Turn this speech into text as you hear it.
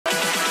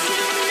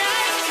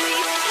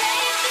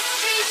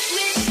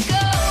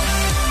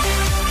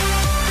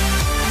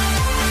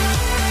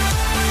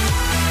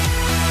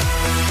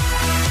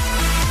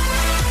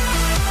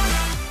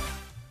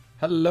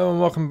Hello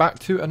and welcome back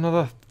to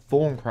another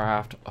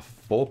Thaumcraft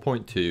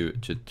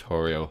 4.2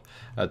 tutorial.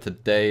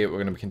 Today we're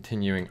going to be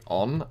continuing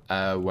on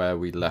where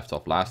we left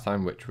off last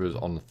time, which was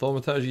on the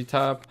Thaumaturgy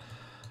tab.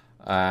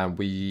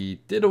 We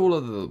did all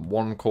of the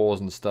one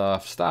cores and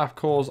stuff. Staff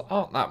cores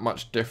aren't that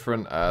much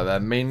different. They're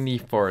mainly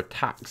for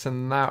attacks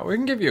and that. We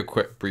can give you a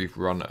quick brief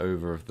run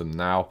over of them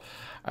now.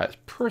 It's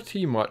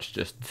pretty much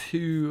just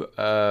two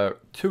of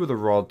the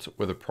rods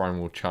with a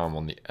primal charm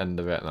on the end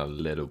of it and a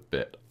little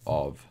bit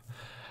of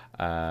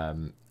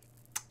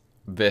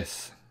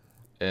this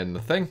in the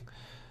thing.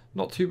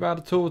 Not too bad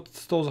at all. It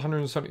stores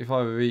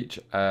 175 of each.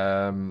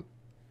 And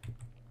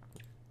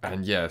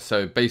yeah,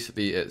 so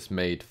basically it's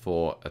made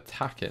for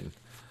attacking.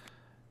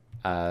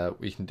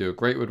 We can do a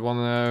great wood one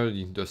there.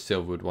 You can do a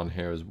silverwood one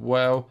here as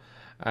well.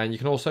 And you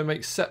can also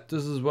make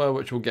scepters as well,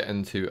 which we'll get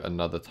into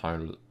another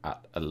time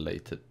at a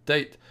later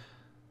date.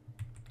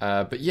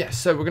 But yeah,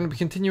 so we're going to be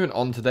continuing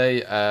on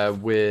today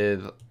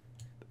with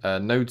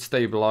node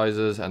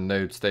stabilizers and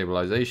node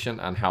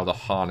stabilization and how to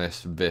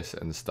harness this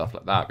and stuff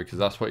like that, because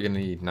that's what you're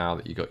going to need now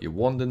that you got your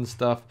wand and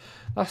stuff.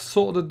 That's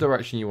sort of the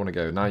direction you want to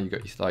go. Now you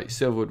got your like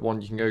silverwood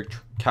wand, you can go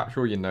capture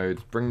all your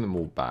nodes, bring them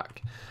all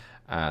back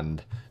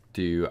and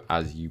do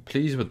as you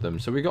please with them.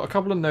 So we got a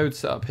couple of nodes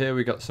set up here.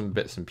 We got some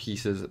bits and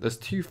pieces. There's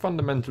two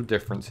fundamental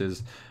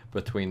differences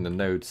between the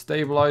node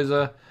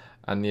stabilizer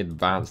and the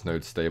advanced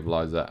node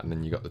stabilizer, and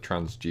then you got the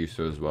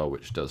transducer as well,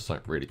 which does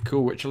something really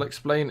cool, which I'll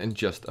explain in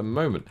just a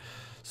moment.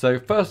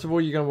 So first of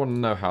all, you're going to want to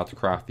know how to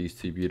craft these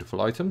two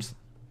beautiful items.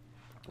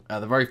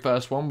 The very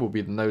first one will be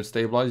the node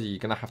stabilizer. You're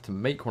going to have to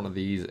make one of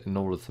these in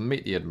order to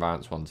make the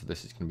advanced one. So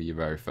this is going to be your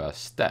very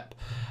first step.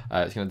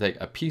 It's going to take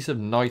a piece of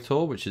night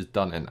ore, which is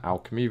done in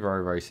alchemy.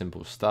 Very, very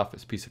simple stuff.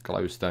 It's a piece of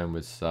glowstone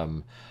with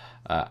some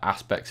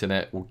aspects in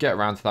it. We'll get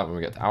around to that when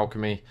we get to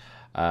alchemy.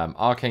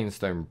 Arcane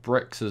stone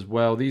bricks as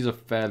well. These are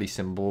fairly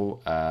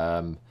simple.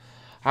 I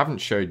haven't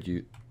showed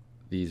you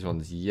these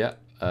ones yet.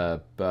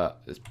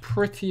 But it's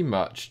pretty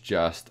much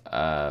just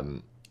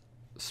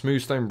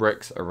smooth stone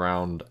bricks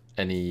around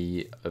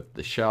any of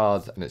the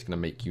shards, and it's going to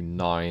make you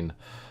 9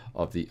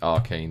 of the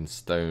arcane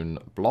stone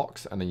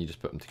blocks, and then you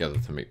just put them together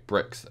to make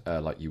bricks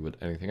like you would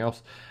anything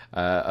else.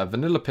 A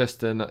vanilla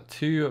piston,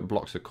 2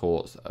 blocks of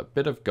quartz, a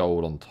bit of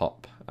gold on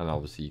top, and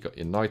obviously you got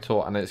your night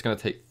ore, and it's going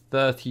to take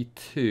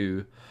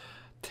 32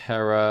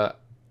 terra,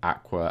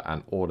 aqua,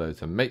 and auto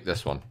to make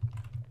this one.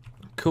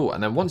 Cool,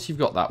 and then once you've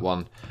got that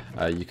one,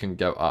 you can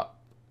go up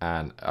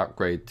and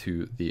upgrade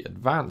to the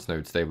advanced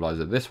node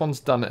stabilizer. This one's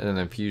done in an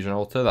infusion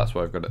altar, that's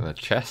why I've got it in a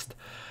chest.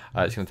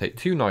 It's going to take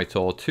 2 night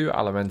ore, 2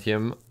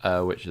 aluminium,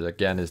 which is,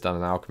 again is done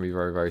in alchemy,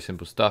 very, very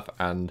simple stuff,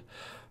 and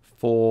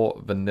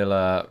 4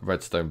 vanilla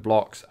redstone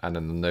blocks, and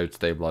then the node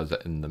stabilizer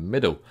in the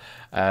middle.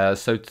 And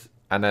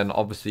then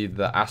obviously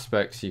the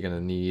aspects you're going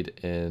to need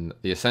in,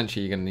 the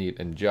essential you're going to need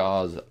in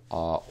jars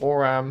are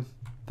Oram,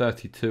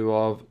 32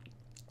 of,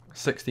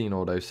 16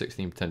 auto,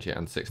 16 potentiate,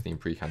 and 16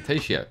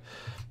 precantatio.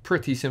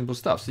 Pretty simple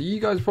stuff. So you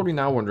guys are probably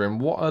now wondering,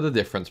 what are the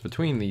difference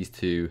between these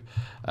two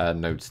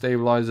node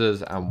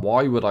stabilizers, and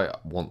why would I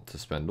want to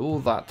spend all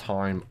that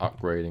time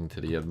upgrading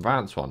to the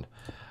advanced one?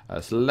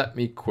 So let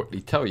me quickly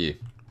tell you.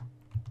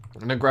 I'm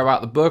going to grab out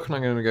the book and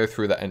I'm going to go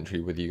through that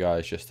entry with you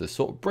guys just to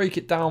sort of break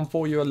it down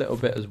for you a little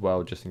bit as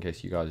well, just in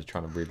case you guys are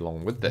trying to read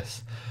along with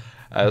this.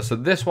 So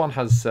this one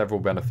has several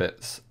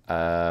benefits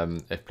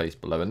if placed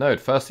below a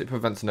node. First, it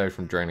prevents a node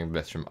from draining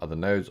bliss from other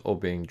nodes or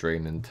being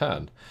drained in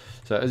turn.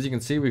 So as you can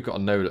see, we've got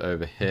a node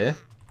over here.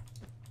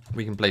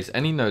 We can place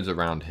any nodes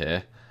around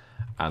here,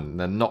 and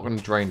they're not going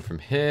to drain from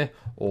here,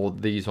 or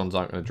these ones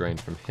aren't going to drain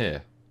from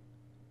here.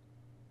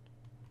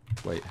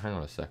 Wait, hang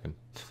on a second.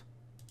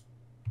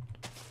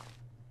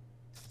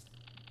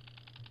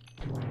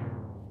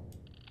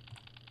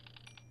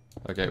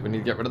 Okay, we need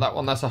to get rid of that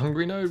one. That's a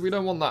hungry node. We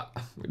don't want that.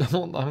 We don't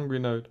want the hungry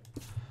node.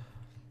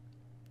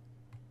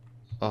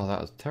 Oh, that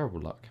was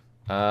terrible luck.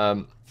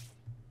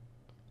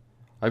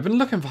 I've been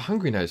looking for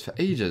hungry nodes for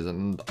ages,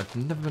 and I've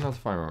never been able to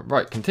find one.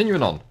 Right,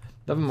 continuing on.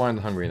 Never mind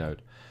the hungry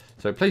node.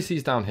 So place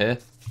these down here.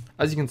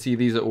 As you can see,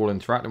 these are all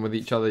interacting with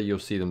each other. You'll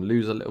see them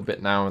lose a little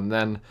bit now and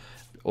then,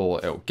 or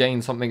it'll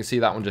gain something. See,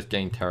 that one just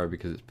gained terror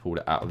because it's pulled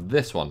it out of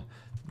this one.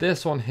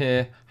 This one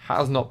here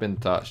has not been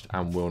touched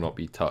and will not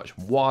be touched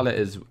while it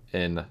is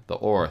in the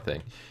aura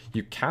thing.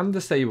 You can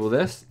disable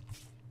this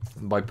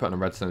by putting a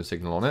redstone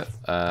signal on it.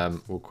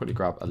 We'll quickly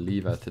grab a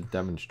lever to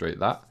demonstrate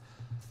that.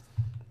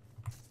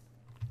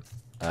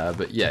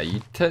 But yeah,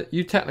 you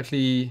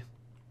technically,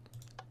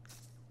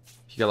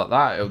 if you go like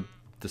that, it'll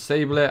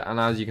disable it, and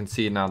as you can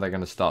see now, they're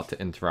going to start to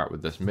interact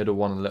with this middle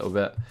one a little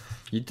bit.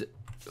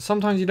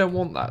 Sometimes you don't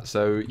want that,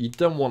 so you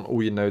don't want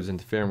all your nodes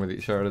interfering with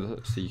each other,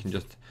 so you can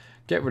just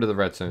get rid of the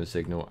redstone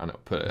signal and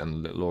it'll put it in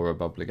the little aura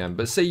bubble again.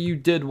 But say you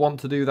did want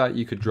to do that,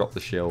 you could drop the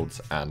shields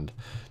and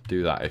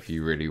do that if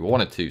you really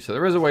wanted to. So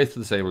there is a way to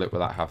disable it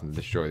without having to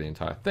destroy the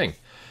entire thing.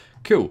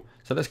 Cool,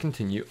 so let's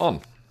continue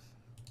on.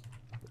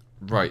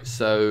 Right,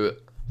 so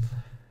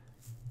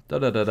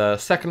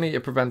Secondly,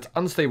 it prevents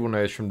unstable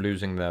nodes from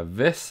losing their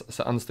vis.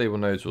 So unstable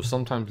nodes will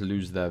sometimes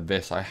lose their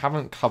vis. I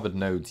haven't covered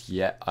nodes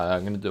yet.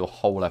 I'm going to do a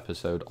whole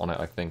episode on it,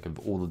 I think, of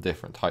all the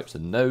different types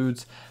of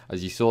nodes.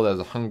 As you saw, there's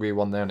a hungry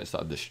one there and it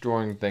started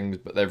destroying things,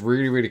 but they're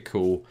really, really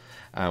cool.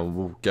 And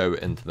we'll go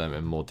into them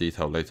in more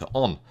detail later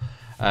on.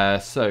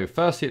 So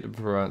firstly, it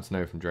prevents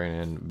nodes from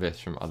draining vis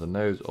from other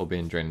nodes or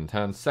being drained in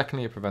turn.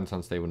 Secondly, it prevents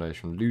unstable nodes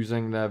from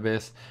losing their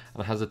vis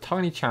and has a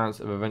tiny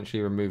chance of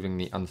eventually removing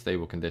the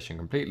unstable condition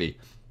completely.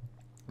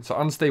 So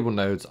unstable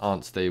nodes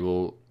aren't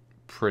stable,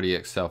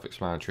 pretty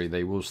self-explanatory.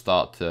 They will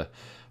start to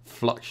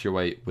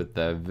fluctuate with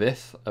their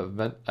vis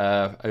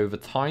over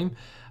time.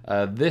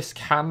 This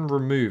can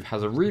remove,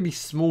 has a really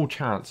small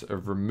chance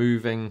of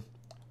removing,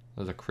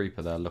 there's a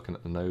creeper there looking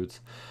at the nodes.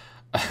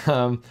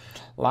 So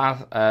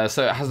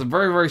it has a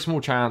very, very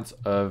small chance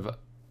of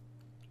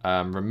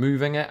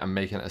removing it and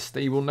making it a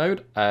stable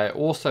node. It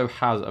also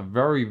has a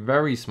very,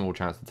 very small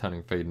chance of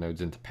turning fading nodes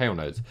into pale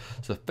nodes.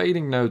 So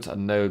fading nodes are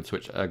nodes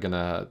which are going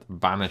to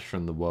vanish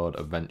from the world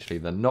eventually.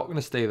 They're not going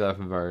to stay there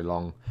for very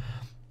long,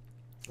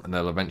 and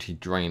they'll eventually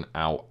drain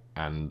out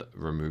and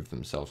remove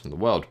themselves from the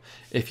world.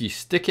 If you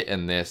stick it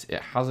in this,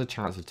 it has a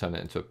chance of turning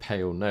it into a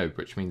pale node,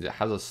 which means it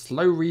has a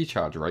slow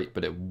recharge rate,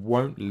 but it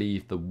won't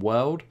leave the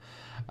world,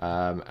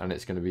 and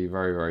it's going to be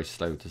very, very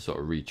slow to sort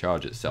of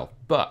recharge itself.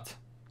 But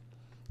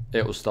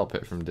it will stop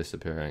it from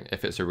disappearing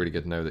if it's a really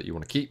good node that you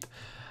want to keep.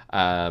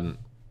 It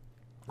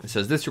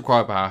says this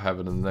required power,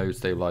 however, the node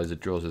stabilizer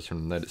draws this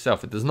from the node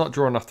itself. It does not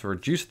draw enough to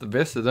reduce the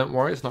vis, so don't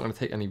worry, it's not going to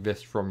take any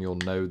vis from your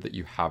node that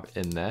you have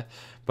in there,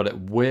 but it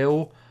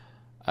will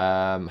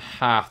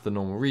half the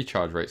normal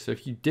recharge rate. So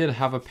if you did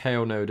have a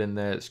pale node in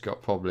there, it's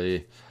got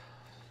probably,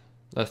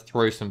 let's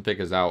throw some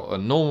figures out. A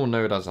normal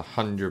node has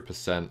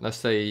 100%. Let's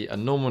say a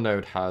normal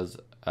node has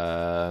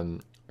a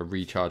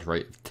recharge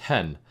rate of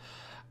 10.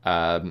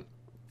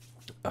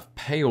 A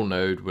pale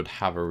node would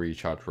have a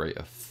recharge rate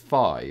of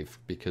 5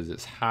 because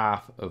it's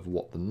half of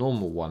what the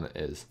normal one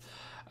is.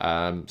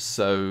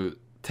 So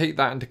take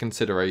that into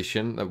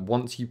consideration that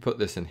once you put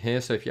this in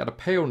here, so if you had a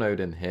pale node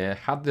in here,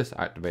 had this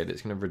activated,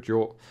 it's going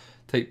to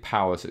take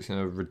power, so it's going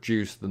to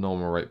reduce the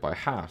normal rate by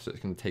half. So it's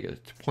going to take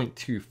it to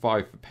 0.25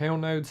 for pale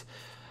nodes.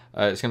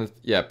 It's going to,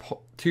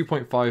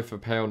 2.5 for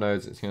pale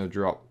nodes. It's going to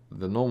drop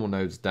the normal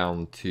nodes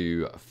down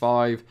to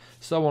 5,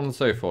 so on and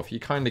so forth. You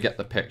kind of get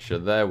the picture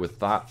there with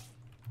that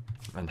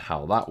and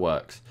how that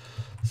works.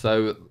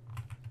 So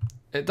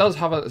it does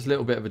have a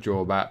little bit of a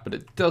drawback, but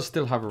it does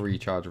still have a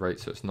recharge rate,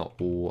 so it's not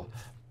all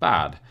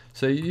bad.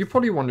 So you're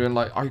probably wondering,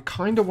 like, I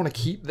kind of want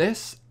to keep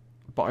this,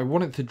 but I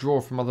want it to draw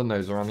from other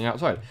nodes around the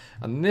outside.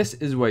 And this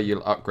is where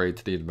you'll upgrade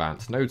to the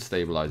advanced node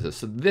stabilizer.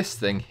 So this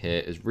thing here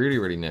is really,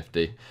 really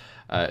nifty.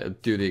 It'll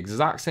do the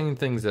exact same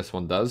things this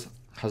one does.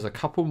 Has a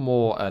couple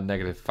more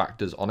negative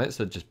factors on it,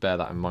 so just bear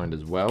that in mind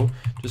as well.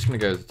 Just going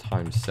to go to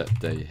time set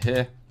day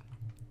here.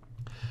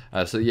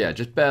 So yeah,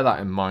 just bear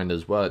that in mind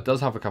as well. It does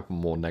have a couple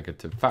more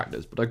negative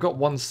factors, but I've got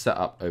one set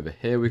up over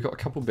here. We've got a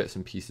couple bits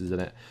and pieces in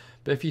it.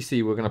 But if you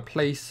see, we're going to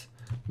place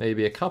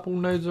maybe a couple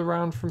nodes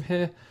around from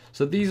here.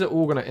 So these are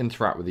all going to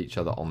interact with each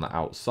other on the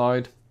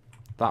outside.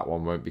 That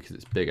one won't because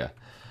it's bigger.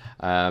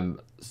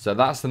 So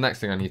that's the next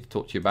thing I need to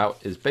talk to you about,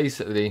 is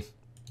basically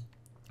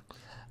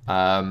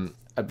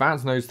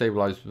advanced node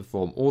stabilizers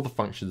perform all the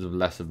functions of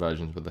lesser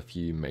versions with a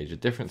few major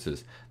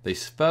differences.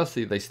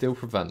 Firstly, they still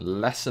prevent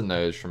lesser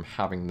nodes from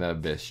having their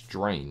vis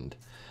drained.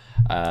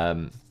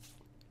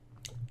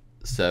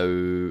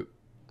 So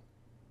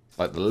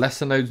like the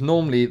lesser nodes,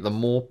 normally the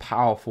more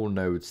powerful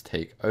nodes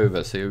take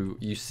over. So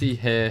you see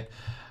here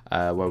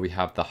where we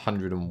have the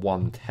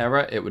 101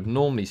 Tera, it would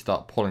normally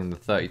start pulling the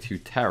 32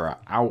 Tera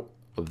out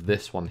of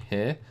this one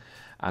here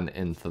and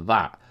into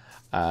that.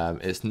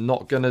 It's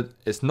not gonna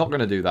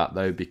do that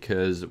though,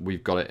 because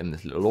we've got it in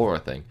this little aura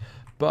thing.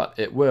 But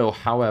it will,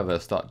 however,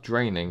 start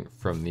draining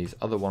from these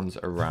other ones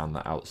around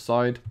the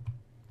outside.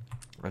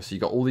 So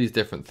you got all these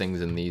different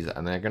things in these,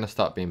 and they're going to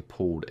start being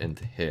pulled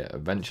into here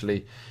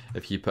eventually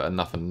if you put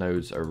enough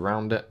nodes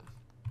around it.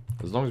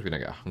 As long as we don't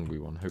get a hungry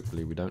one,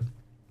 hopefully we don't.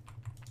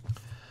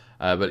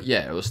 But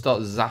yeah, it will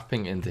start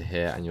zapping into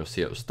here, and you'll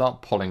see it will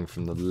start pulling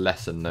from the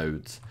lesser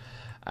nodes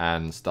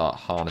and start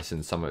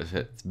harnessing some of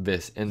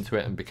this into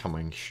it and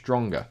becoming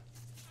stronger.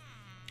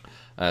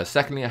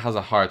 Secondly, it has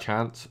a higher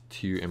chance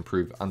to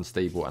improve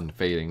unstable and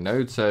fading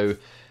nodes. So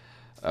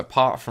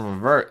apart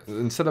from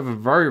instead of a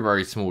very,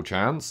 very small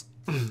chance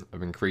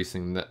of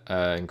improving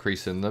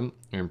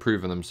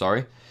them,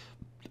 sorry,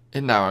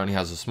 it now only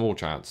has a small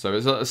chance. So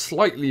it's a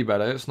slightly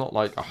better. It's not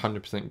like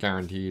 100%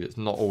 guaranteed. It's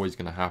not always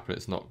going to happen.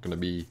 It's not going to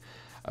be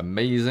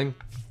amazing,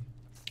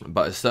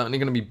 but it's certainly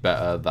going to be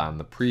better than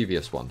the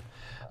previous one.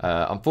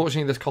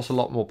 Unfortunately, this costs a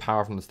lot more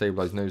power from the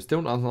stabilized nodes.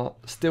 Still not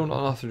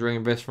enough to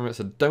drain this from it,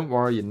 so don't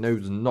worry, your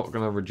node's not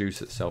going to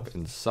reduce itself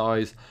in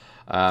size.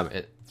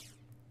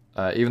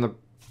 Even the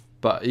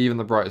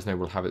brightest node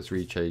will have its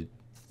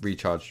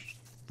recharge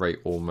rate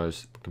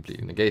almost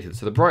completely negated.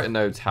 So the brighter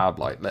nodes have,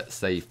 like, let's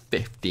say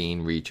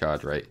 15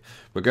 recharge rate.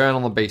 We're going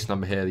on the base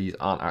number here. These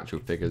aren't actual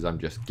figures. I'm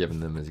just giving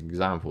them as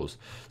examples.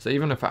 So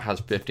even if it has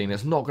 15,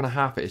 it's not going to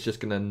happen. It's just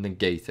going to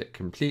negate it,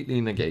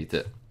 completely negate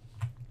it.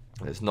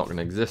 It's not going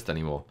to exist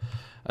anymore.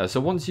 So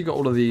once you got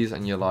all of these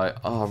and you're like,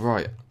 oh,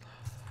 right.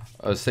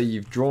 Say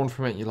you've drawn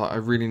from it, you're like, I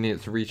really need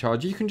it to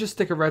recharge. You can just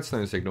stick a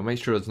redstone signal. Make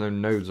sure there's no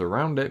nodes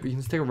around it. But you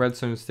can stick a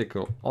redstone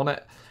signal on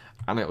it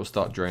and it will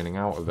start draining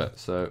out of it.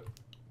 So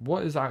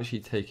what is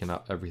actually taking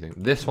up everything?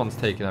 This one's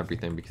taking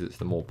everything because it's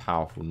the more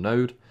powerful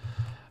node.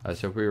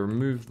 So if we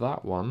remove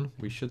that one,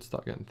 we should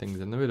start getting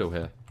things in the middle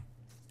here.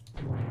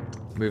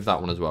 Move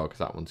that one as well because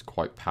that one's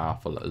quite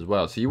powerful as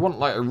well. So you want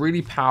like a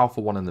really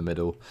powerful one in the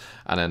middle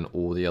and then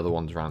all the other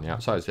ones around the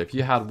outside. So if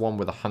you had one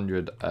with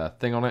 100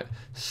 thing on it,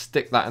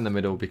 stick that in the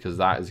middle because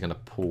that is going to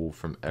pull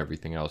from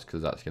everything else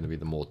because that's going to be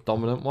the more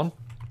dominant one.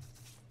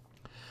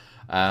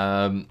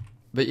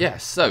 But yeah,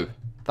 so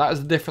that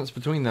is the difference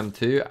between them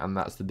two, and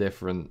that's the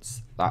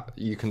difference that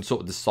you can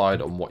sort of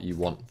decide on what you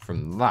want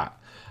from that.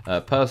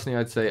 Personally,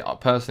 I'd say,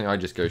 I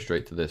just go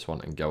straight to this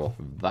one and go off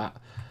of that.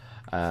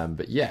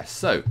 But yeah,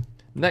 so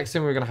next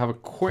thing we're going to have a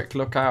quick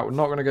look at, we're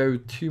not going to go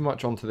too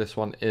much onto this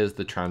one, is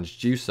the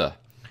transducer.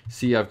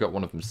 See, I've got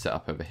one of them set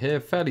up over here.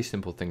 Fairly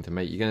simple thing to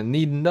make. You're going to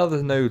need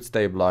another node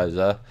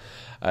stabilizer.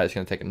 It's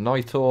going to take a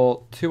night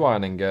ore, 2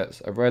 iron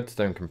ingots, a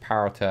redstone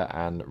comparator,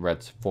 and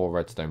 4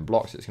 redstone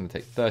blocks. It's going to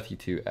take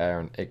 32 air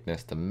and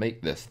ignis to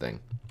make this thing.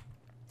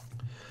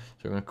 So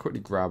we're going to quickly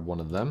grab one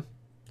of them.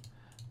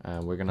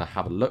 And we're going to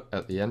have a look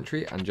at the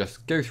entry and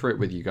just go through it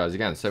with you guys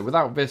again. So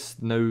without this,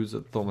 nodes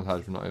at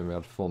Thaumcraft will not only be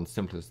able to perform the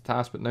simplest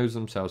tasks, but nodes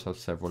themselves have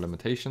several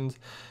limitations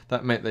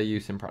that make their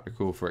use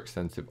impractical for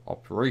extensive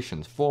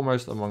operations.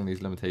 Foremost among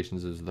these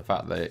limitations is the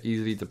fact they are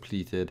easily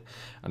depleted,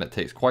 and it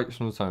takes quite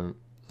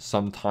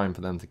some time for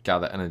them to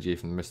gather energy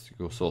from the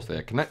mystical source they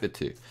are connected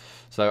to.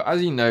 So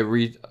as you know,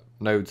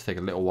 nodes take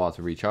a little while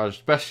to recharge,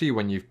 especially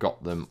when you've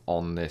got them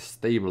on this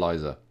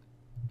stabilizer.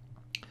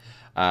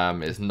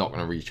 It's not going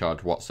to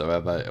recharge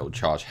whatsoever. It'll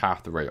charge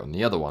half the rate on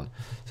the other one.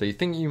 So you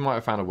think you might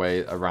have found a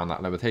way around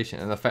that limitation.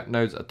 In effect,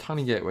 nodes are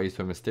tiny gateways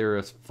to a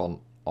mysterious font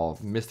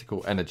of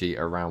mystical energy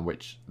around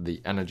which the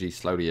energy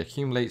slowly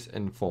accumulates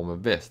in the form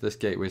of this. This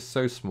gateway is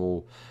so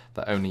small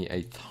that only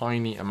a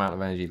tiny amount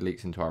of energy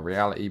leaks into our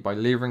reality. By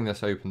leaving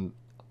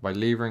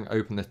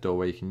open this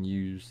doorway, you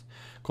can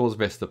cause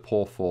this to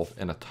pour forth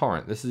in a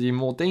torrent. This is even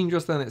more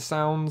dangerous than it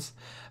sounds,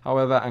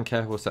 however, and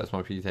careful steps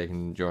might be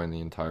taken during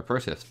the entire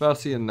process.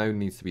 Firstly, a node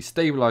needs to be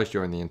stabilized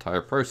during the entire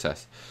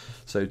process.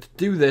 So to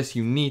do this,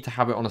 you need to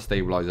have it on a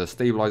stabilizer.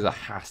 Stabilizer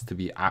has to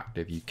be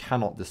active. You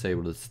cannot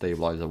disable the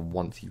stabilizer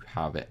once you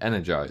have it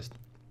energized.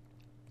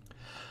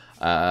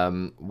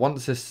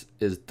 Once this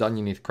is done,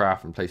 you need to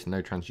craft and place a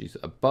node transducer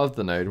above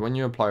the node. When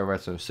you apply a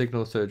redstone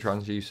signal to the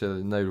transducer,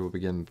 the node will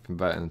begin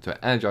converting into an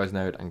energized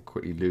node and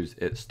quickly lose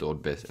its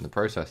stored bits in the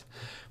process.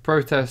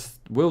 Process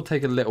will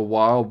take a little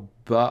while,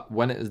 but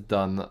when it is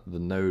done, the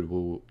node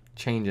will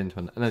change into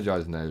an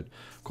energized node.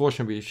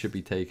 Caution should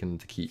be taken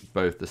to keep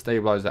both the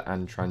stabilizer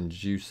and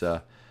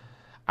transducer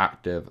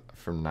active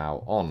from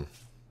now on.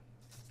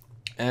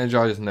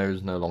 Energized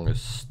nodes no longer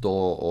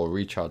store or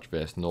recharge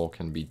this, nor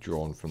can be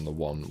drawn from the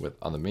one with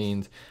other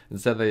means.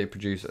 Instead, they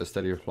produce a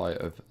steady supply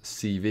of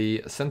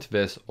CV, a cent of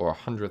this, or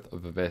 100th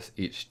of this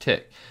each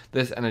tick.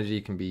 This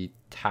energy can be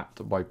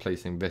tapped by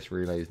placing this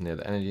relays near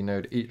the energy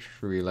node. Each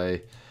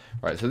relay,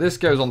 right, so this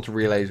goes on to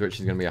relays, which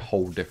is going to be a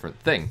whole different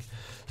thing.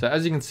 So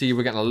as you can see,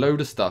 we're getting a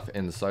load of stuff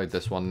inside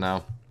this one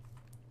now.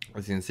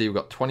 As you can see, we've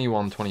got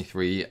 21,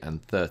 23,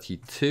 and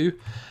 32.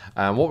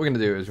 And what we're going to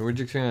do is we're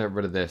just going to get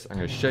rid of this. I'm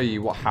going to show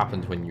you what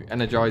happens when you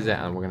energize it,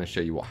 and we're going to show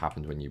you what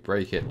happens when you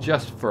break it,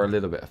 just for a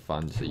little bit of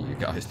fun so you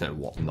guys know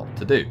what not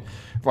to do.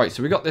 Right,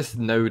 so we got this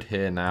node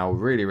here now.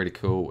 Really, really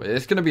cool.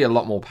 It's going to be a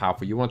lot more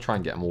powerful. You want to try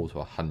and get them all to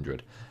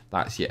 100.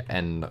 That's your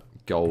end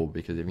goal,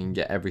 because if you can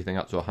get everything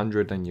up to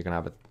 100, then you're going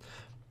to have a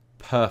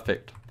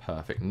perfect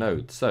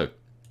node. So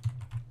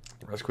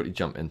let's quickly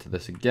jump into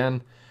this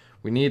again.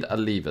 We need a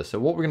lever. So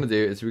what we're going to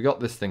do is we got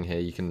this thing here.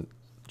 You can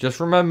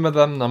just remember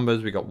them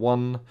numbers. We got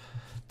 1,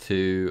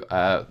 2.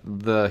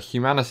 The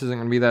humanus isn't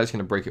going to be there. It's going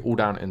to break it all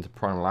down into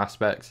primal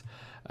aspects.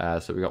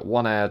 So we got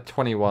 1 air,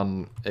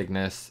 21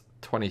 ignis,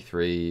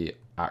 23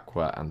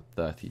 aqua, and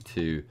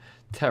 32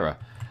 terra.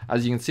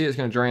 As you can see, it's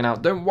going to drain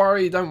out. Don't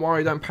worry,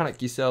 don't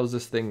panic yourselves.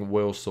 This thing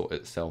will sort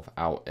itself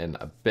out in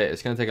a bit.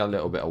 It's going to take a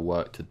little bit of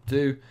work to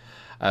do,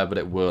 but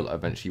it will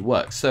eventually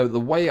work. So the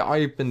way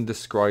I've been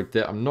described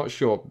it, I'm not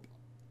sure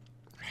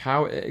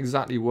how it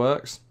exactly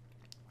works,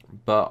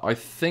 but I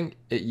think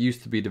it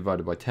used to be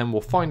divided by 10.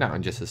 We'll find out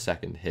in just a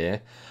second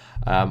here.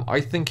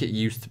 I think it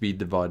used to be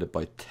divided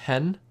by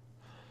 10.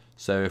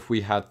 So if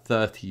we had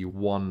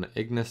 31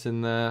 ignis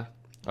in there,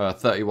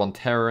 31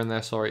 terra in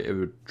there, sorry, it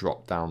would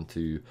drop down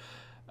to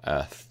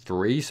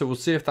 3. So we'll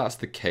see if that's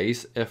the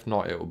case. If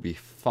not, it will be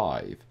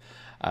 5.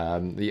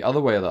 The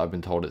other way that I've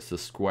been told, it's the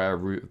square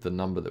root of the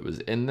number that was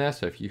in there.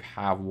 So if you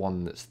have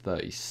one that's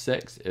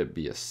 36, it'd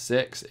be a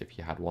 6. If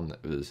you had one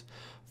that was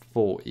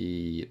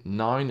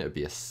 49, it would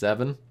be a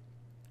 7.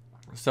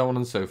 So on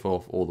and so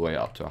forth, all the way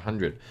up to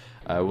 100.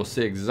 We'll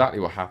see exactly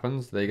what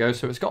happens. There you go.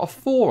 So it's got a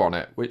 4 on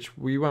it, which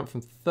we went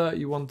from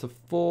 31 to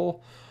 4.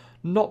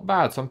 Not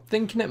bad. So I'm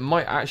thinking it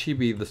might actually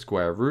be the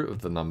square root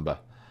of the number.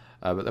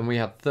 But then we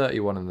had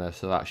 31 in there,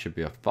 so that should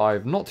be a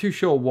 5. Not too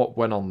sure what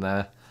went on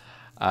there.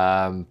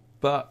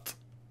 But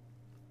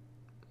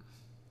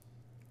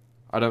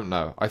I don't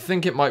know. I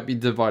think it might be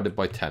divided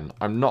by 10.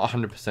 I'm not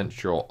 100%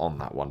 sure on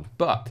that one.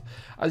 But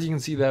as you can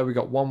see there, we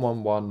got 1,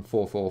 1, 1,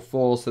 4, 4,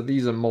 4. So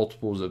these are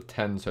multiples of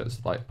 10. So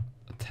it's like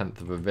a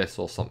tenth of a this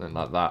or something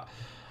like that.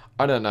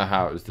 I don't know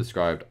how it was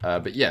described.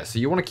 But yeah, so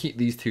you want to keep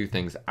these two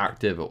things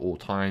active at all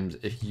times.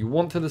 If you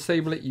want to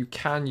disable it, you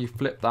can. You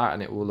flip that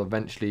and it will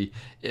eventually...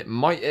 It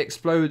might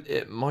explode.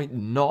 It might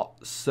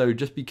not. So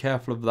just be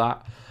careful of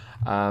that.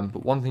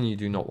 But one thing you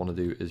do not want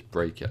to do is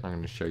break it. I'm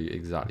going to show you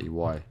exactly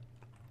why.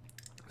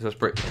 So let's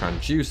break the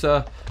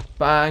transducer.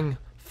 Bang.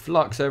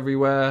 Flux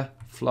everywhere.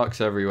 Flux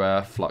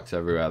everywhere. Flux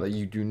everywhere.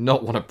 You do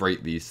not want to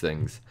break these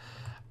things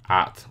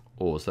at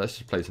all. So let's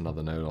just place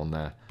another node on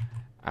there.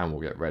 And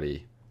we'll get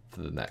ready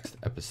for the next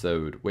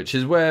episode. Which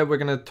is where we're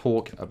going to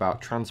talk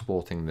about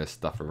transporting this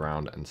stuff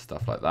around and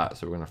stuff like that.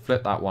 So we're going to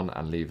flip that one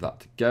and leave that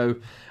to go.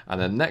 And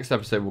then next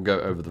episode we'll go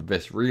over the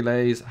vis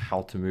relays.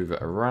 How to move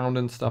it around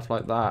and stuff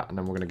like that. And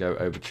then we're going to go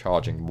over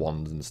charging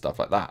wands and stuff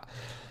like that.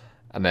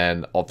 And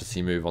then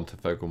obviously move on to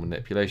focal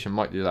manipulation.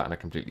 Might do that in a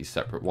completely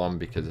separate one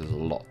because there's a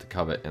lot to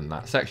cover in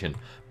that section.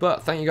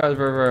 But thank you guys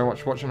very, very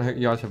much for watching. I hope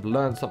you guys have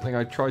learned something.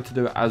 I tried to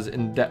do it as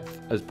in-depth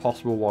as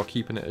possible while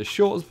keeping it as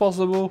short as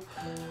possible.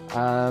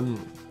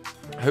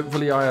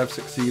 Hopefully I have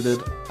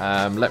succeeded.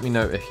 Let me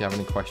know if you have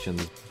any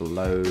questions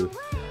below.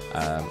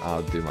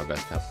 I'll do my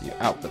best to help you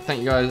out. But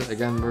thank you guys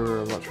again very,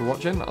 very much for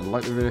watching. I'd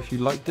like the video if you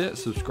liked it.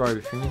 Subscribe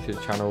if you're new to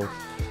the channel.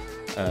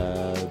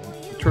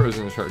 Twitter is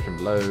in the description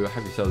below.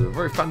 Have yourselves a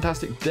very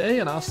fantastic day,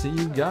 and I'll see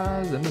you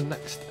guys in the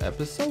next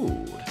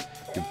episode.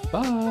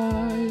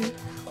 Goodbye.